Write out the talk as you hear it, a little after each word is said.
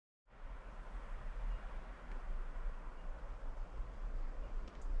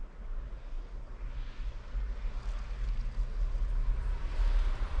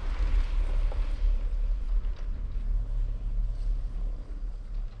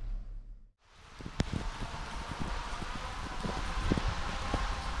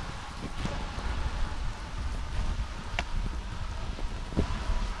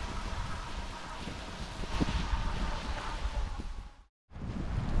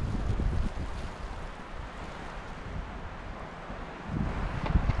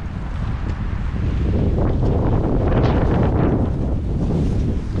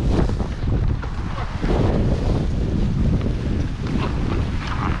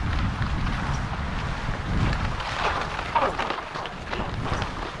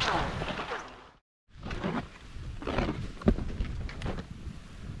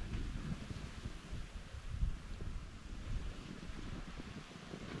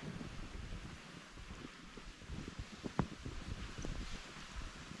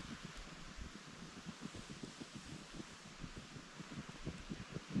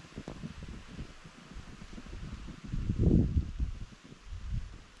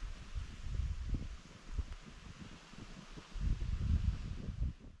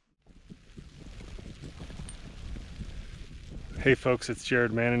Hey folks, it's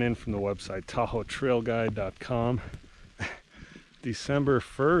Jared Manninen from the website TahoeTrailGuide.com. December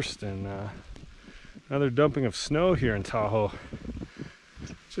 1st and another dumping of snow here in Tahoe.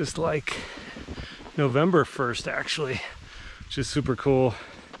 Just like November 1st actually, which is super cool.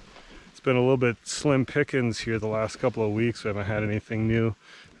 It's been a little bit slim pickings here the last couple of weeks. We haven't had anything new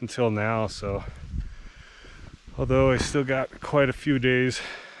until now, so although I still got quite a few days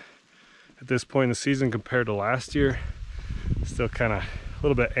at this point in the season compared to last year, still kind of a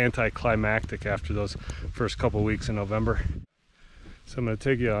little bit anticlimactic after those first couple weeks in November. So I'm going to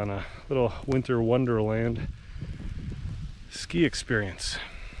take you on a little winter wonderland ski experience.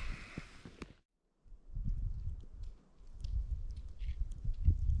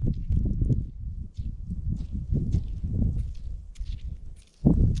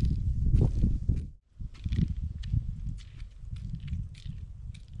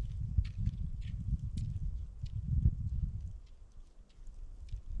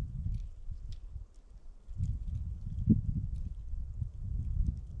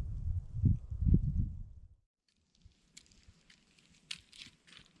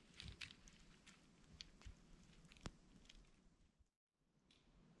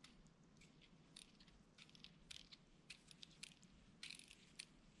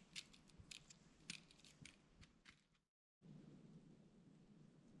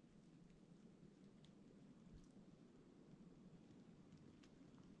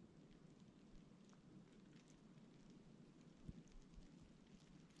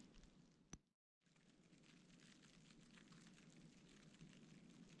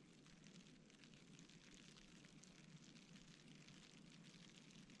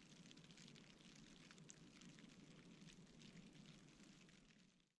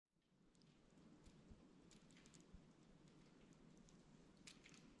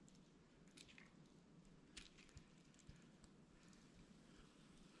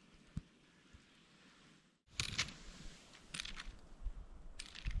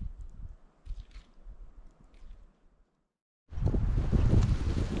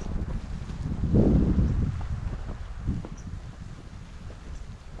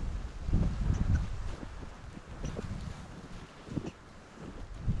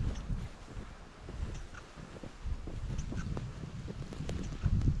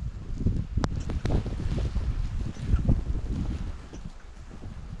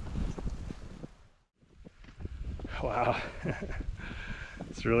 Wow,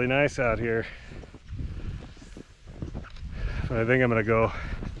 it's really nice out here. But I think I'm gonna go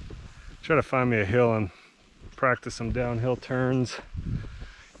try to find me a hill and practice some downhill turns,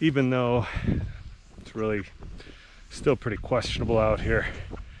 even though it's really still pretty questionable out here.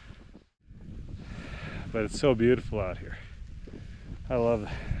 But it's so beautiful out here. I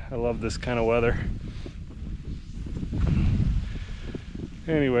love this kind of weather.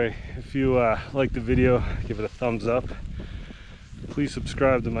 Anyway, if you like the video, give it a thumbs up. Please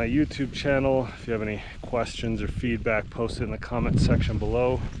subscribe to my YouTube channel. If you have any questions or feedback, post it in the comment section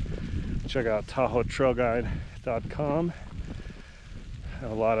below. Check out TahoeTrailGuide.com. A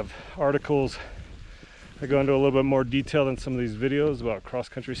lot of articles. I go into a little bit more detail than some of these videos about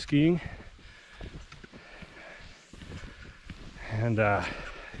cross-country skiing. And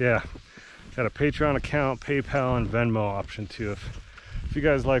yeah, got a Patreon account, PayPal, and Venmo option too. If you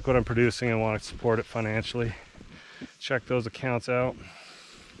guys like what I'm producing and want to support it financially, check those accounts out.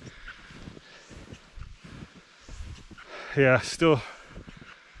 Yeah, still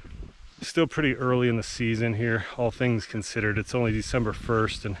pretty early in the season here, all things considered. It's only December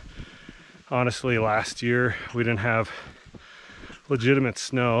 1st, and honestly, last year we didn't have legitimate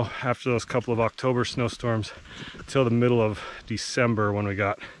snow after those couple of October snowstorms until the middle of December, when we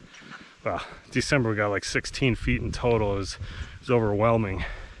got, well, December we got like 16 feet in total. It was overwhelming.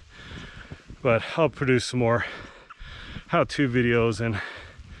 But I'll produce some more how-to videos and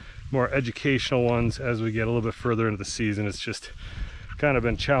more educational ones as we get a little bit further into the season. It's just kind of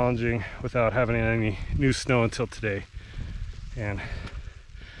been challenging without having any new snow until today. And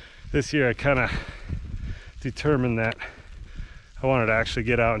this year I kind of determined that I wanted to actually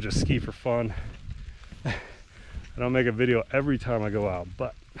get out and just ski for fun. I don't make a video every time I go out,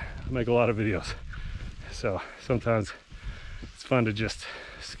 but I make a lot of videos. So sometimes it's fun to just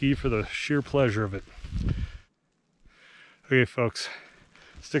ski for the sheer pleasure of it. Okay folks,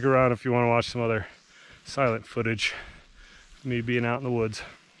 stick around if you want to watch some other silent footage of me being out in the woods.